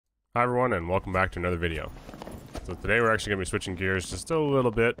Hi everyone, and welcome back to another video. So today we're actually going to be switching gears just a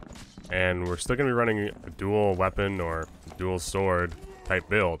little bit, and we're still going to be running a dual weapon or dual sword type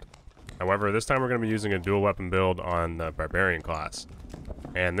build. However, this time we're going to be using a dual weapon build on the Barbarian class.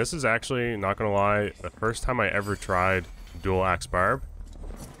 And this is actually, not going to lie, the first time I ever tried Dual Axe Barb.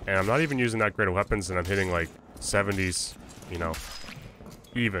 And I'm not even using that great of weapons, and I'm hitting like 70s, you know,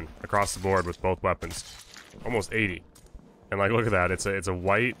 even across the board with both weapons. Almost 80. And like, look at that, it's a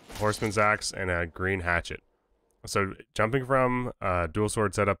white Horseman's axe and a green hatchet. So jumping from a dual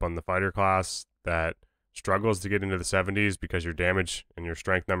sword setup on the fighter class that struggles to get into the 70s because your damage and your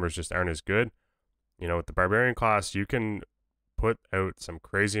strength numbers just aren't as good, you know, with the Barbarian class, you can put out some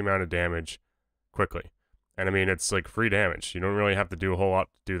crazy amount of damage quickly. And I mean, it's like free damage. You don't really have to do a whole lot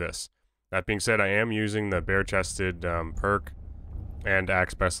to do this. That being said, I am using the bare-chested perk and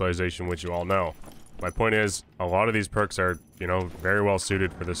axe specialization, which you all know. My point is, a lot of these perks are, you know, very well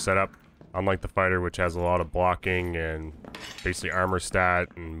suited for this setup, unlike the fighter, which has a lot of blocking and basically armor stat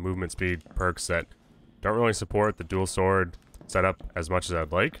and movement speed perks that don't really support the dual sword setup as much as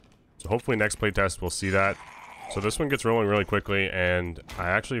I'd like. So hopefully next playtest we'll see that. So this one gets rolling really quickly, and I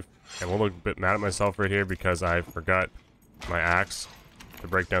actually am a little bit mad at myself right here because I forgot my axe to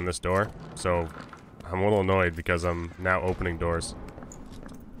break down this door. So I'm a little annoyed because I'm now opening doors.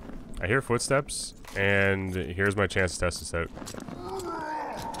 I hear footsteps, and here's my chance to test this out.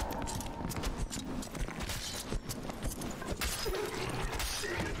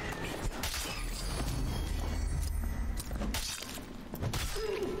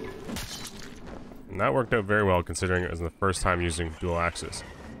 And that worked out very well considering it was the first time using dual axes.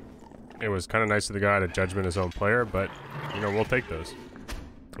 It was kind of nice of the guy to judgment his own player, but, you know, we'll take those.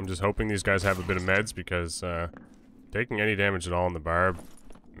 I'm just hoping these guys have a bit of meds because taking any damage at all in the barb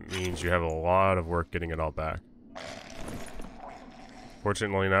means you have a lot of work getting it all back.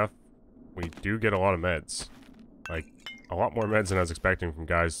 Fortunately enough, we do get a lot of meds. Like, a lot more meds than I was expecting from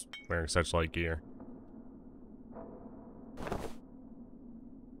guys wearing such light gear.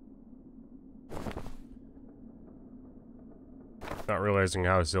 Not realizing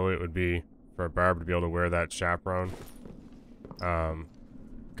how silly it would be for a barb to be able to wear that chaperone. Kind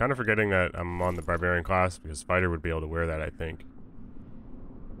of forgetting that I'm on the Barbarian class because fighter would be able to wear that, I think.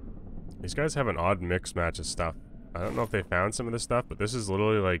 These guys have an odd mix match of stuff. I don't know if they found some of this stuff, but this is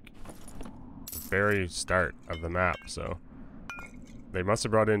literally like the very start of the map, so they must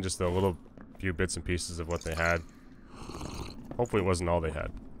have brought in just a little few bits and pieces of what they had. Hopefully it wasn't all they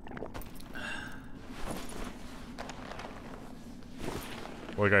had.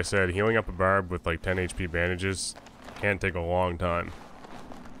 Like I said, healing up a barb with like 10 HP bandages can take a long time.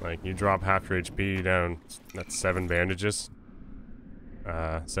 Like, you drop half your HP down, that's 7 bandages.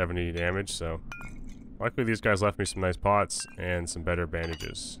 70 damage, so luckily these guys left me some nice pots and some better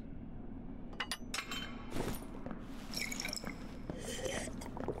bandages.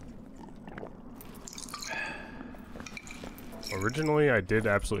 Originally I did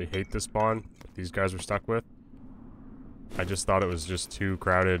absolutely hate this spawn that these guys were stuck with. I just thought it was just too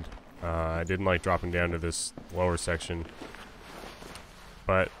crowded. I didn't like dropping down to this lower section.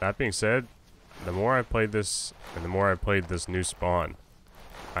 But that being said, the more I played this and the more I played this new spawn,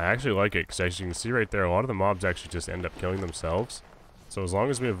 I actually like it, because as you can see right there, a lot of the mobs actually just end up killing themselves. So as long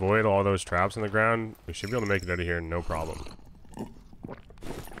as we avoid all those traps on the ground, we should be able to make it out of here no problem.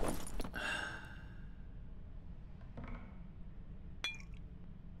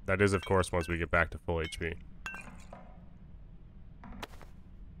 That is, of course, once we get back to full HP.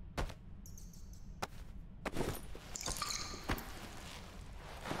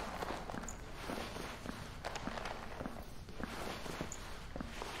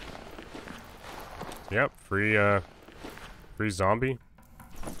 Yep, free zombie.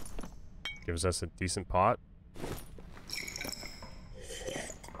 Gives us a decent pot.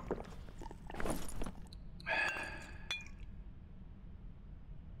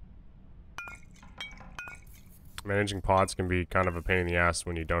 Managing pots can be kind of a pain in the ass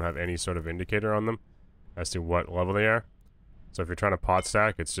when you don't have any sort of indicator on them as to what level they are. So if you're trying to pot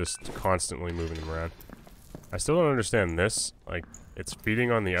stack, it's just constantly moving them around. I still don't understand this. Like, it's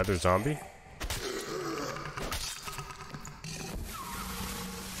feeding on the other zombie.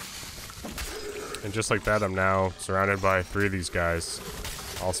 And just like that, I'm now surrounded by 3 of these guys,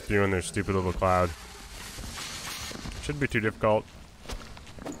 all spewing their stupid little cloud. Shouldn't be too difficult.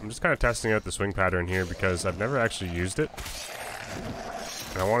 I'm just kind of testing out the swing pattern here because I've never actually used it.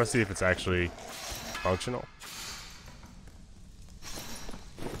 And I want to see if it's actually functional.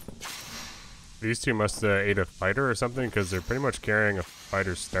 These two must aid a fighter or something because they're pretty much carrying a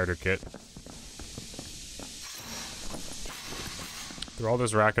fighter's starter kit. Through all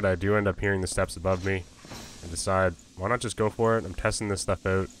this racket, I do end up hearing the steps above me. I decide, why not just go for it? I'm testing this stuff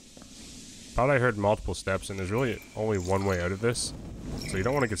out. Thought I heard multiple steps, and there's really only one way out of this, so you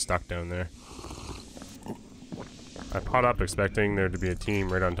don't want to get stuck down there. I pot up expecting there to be a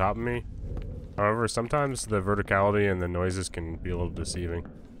team right on top of me. However, sometimes the verticality and the noises can be a little deceiving.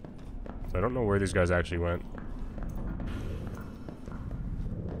 So I don't know where these guys actually went.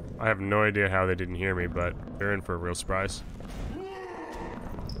 I have no idea how they didn't hear me, but they're in for a real surprise.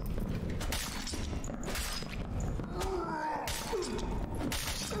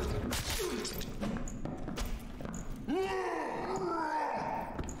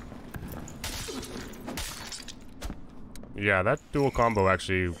 Yeah, that dual combo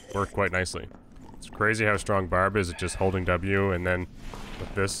actually worked quite nicely. It's crazy how strong Barb is at just holding W, and then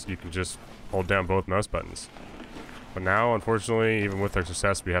with this, you can just hold down both mouse buttons. But now, unfortunately, even with our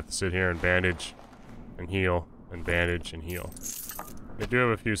success, we have to sit here and bandage and heal and bandage and heal. They do have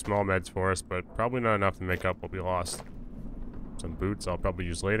a few small meds for us, but probably not enough to make up what we lost. Some boots I'll probably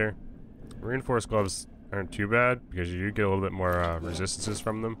use later. Reinforced gloves aren't too bad, because you do get a little bit more resistances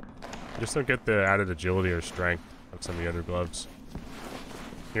from them. You just don't get the added agility or strength of some of the other gloves.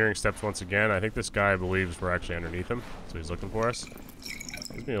 Hearing steps once again. I think this guy believes we're actually underneath him, so he's looking for us.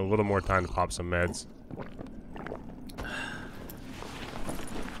 Gives me a little more time to pop some meds.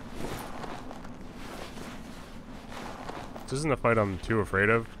 This isn't a fight I'm too afraid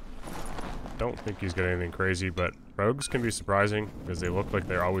of. Don't think he's got anything crazy, but rogues can be surprising because they look like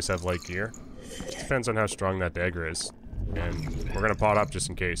they always have light gear. It depends on how strong that dagger is. And we're gonna pot up just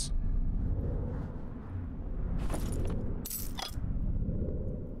in case.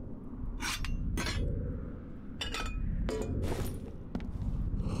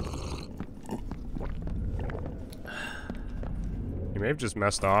 He may have just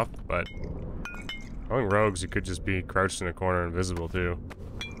messed off, but knowing rogues, he could just be crouched in a corner invisible too.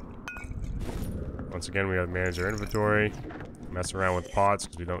 Once again, we have to manage our inventory, mess around with pots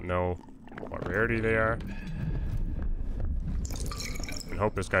because we don't know what rarity they are, and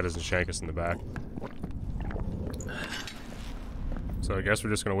hope this guy doesn't shank us in the back. So I guess we're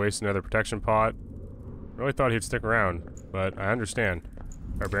just going to waste another protection pot. Really thought he'd stick around, but I understand.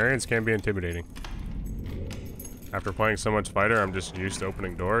 Barbarians can be intimidating. After playing so much fighter, I'm just used to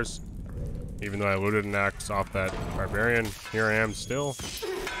opening doors. Even though I looted an axe off that barbarian, here I am still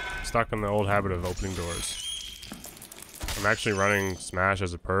stuck in the old habit of opening doors. I'm actually running Smash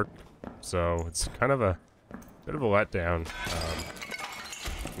as a perk, so it's kind of a bit of a letdown.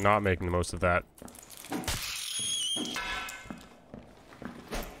 Not making the most of that.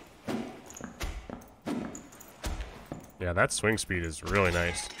 Yeah, that swing speed is really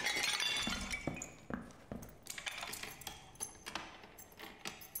nice.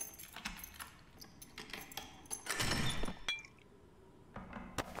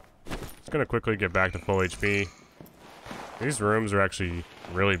 Gonna quickly get back to full HP. These rooms are actually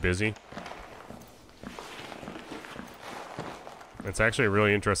really busy. It's actually a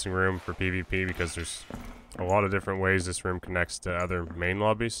really interesting room for PvP because there's a lot of different ways this room connects to other main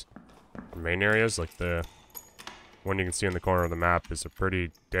lobbies, main areas. Like the one you can see in the corner of the map is a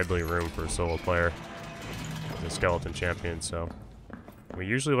pretty deadly room for a solo player, the skeleton champion. So we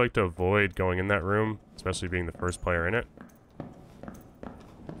usually like to avoid going in that room, especially being the first player in it.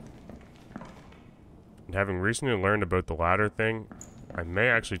 And having recently learned about the ladder thing, I may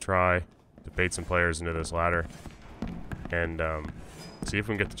actually try to bait some players into this ladder and see if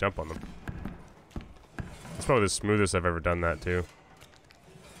we can get the jump on them. It's probably the smoothest I've ever done that too.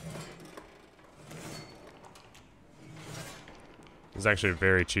 It's actually a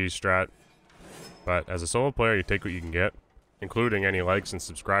very cheese strat, but as a solo player you take what you can get, including any likes and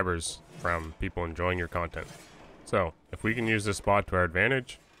subscribers from people enjoying your content. So, if we can use this spot to our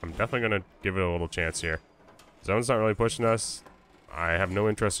advantage, I'm definitely going to give it a little chance here. Zone's not really pushing us. I have no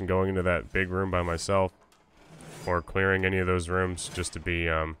interest in going into that big room by myself or clearing any of those rooms just to be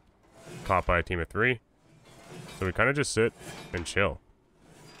caught by a team of 3. So we kind of just sit and chill.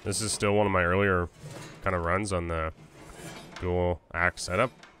 This is still one of my earlier kind of runs on the dual axe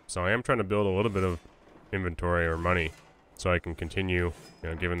setup. So I am trying to build a little bit of inventory or money so I can continue,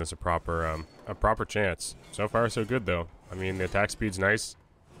 giving this a proper chance. So far so good though. I mean, the attack speed's nice.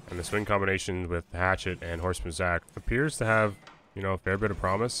 And the swing combination with Hatchet and Horsemen appears to have, a fair bit of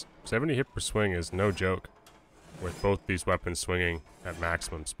promise. 70 hit per swing is no joke, with both these weapons swinging at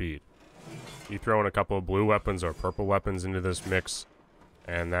maximum speed. You throw in a couple of blue weapons or purple weapons into this mix,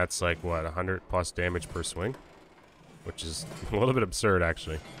 and that's like, what, 100 plus damage per swing? Which is a little bit absurd,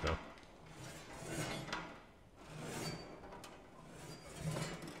 actually. So.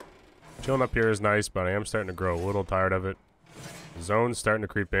 Chilling up here is nice, but I am starting to grow a little tired of it. The zone's starting to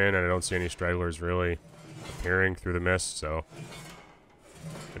creep in, and I don't see any stragglers really appearing through the mist, so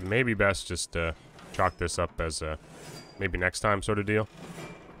it may be best just to chalk this up as a maybe next time sort of deal.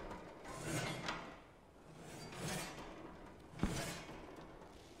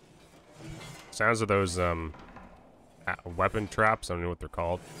 Sounds of those weapon traps, I don't know what they're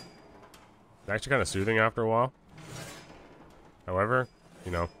called. It's actually kind of soothing after a while. However,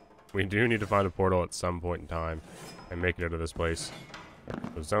 you know, we do need to find a portal at some point in time and make it out of this place.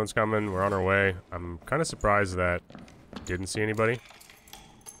 The zone's coming, we're on our way. I'm kind of surprised that I didn't see anybody.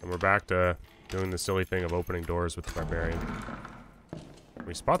 And we're back to doing the silly thing of opening doors with the barbarian.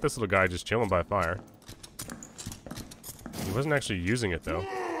 We spot this little guy just chilling by a fire. He wasn't actually using it though.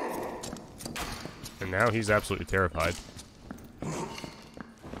 And now he's absolutely terrified.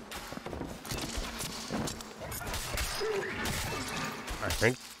 I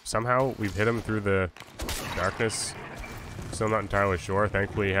think somehow we've hit him through the darkness. Still not entirely sure.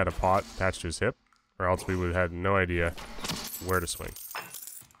 Thankfully he had a pot attached to his hip, or else we would have had no idea where to swing.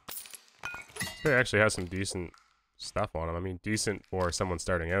 This guy actually has some decent stuff on him. I mean, decent for someone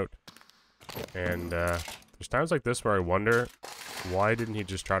starting out. And there's times like this where I wonder, why didn't he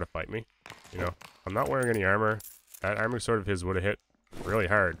just try to fight me? You know, I'm not wearing any armor. That armor sword of his would have hit really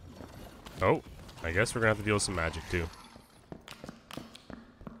hard. Oh, I guess we're gonna have to deal with some magic too.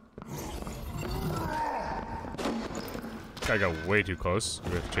 This guy got way too close.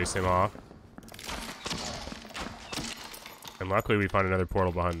 We have to chase him off. And luckily we find another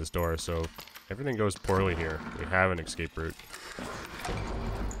portal behind this door, so everything goes poorly here. We have an escape route.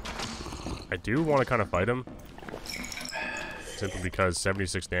 I do want to kind of fight him, simply because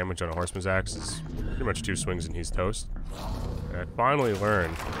 76 damage on a Horseman's Axe is pretty much 2 swings and he's toast. And I finally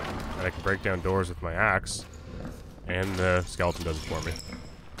learned that I can break down doors with my axe, and the skeleton does it for me.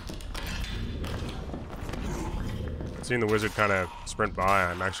 Seeing the wizard kind of sprint by,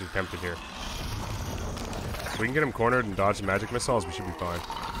 I'm actually tempted here. If we can get him cornered and dodge the magic missiles, we should be fine.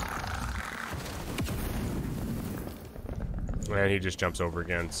 And he just jumps over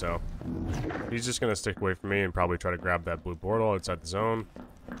again, so he's just going to stick away from me and probably try to grab that blue portal outside the zone.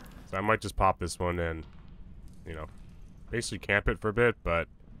 So I might just pop this one and, you know, basically camp it for a bit, but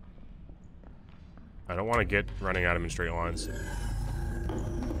I don't want to get running at him in straight lines.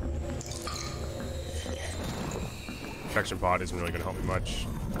 Protection pod isn't really going to help me much.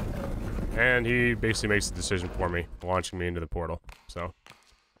 And he basically makes the decision for me, launching me into the portal. So,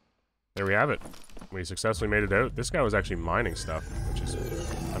 there we have it. We successfully made it out. This guy was actually mining stuff, which is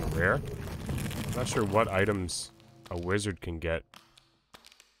kind of rare. I'm not sure what items a wizard can get.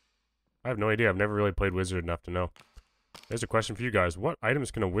 I have no idea. I've never really played wizard enough to know. There's a question for you guys. What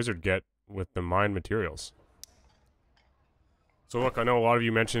items can a wizard get with the mined materials? So look, I know a lot of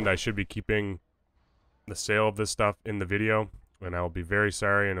you mentioned I should be keeping the sale of this stuff in the video, and I'll be very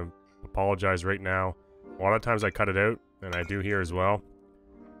sorry and apologize right now. A lot of times I cut it out, and I do here as well.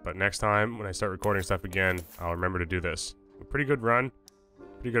 But next time, when I start recording stuff again, I'll remember to do this. A pretty good run,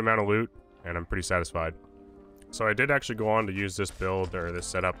 pretty good amount of loot, and I'm pretty satisfied. So I did actually go on to use this build, or this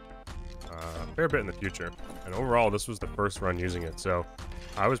setup, a fair bit in the future. And overall, this was the first run using it, so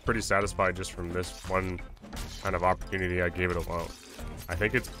I was pretty satisfied just from this one kind of opportunity I gave it alone. I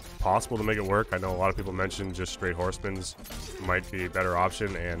think it's possible to make it work. I know a lot of people mentioned just straight Horsemen's might be a better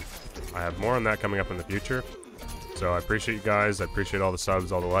option, and I have more on that coming up in the future. So I appreciate you guys, I appreciate all the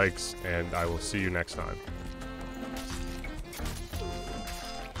subs, all the likes, and I will see you next time.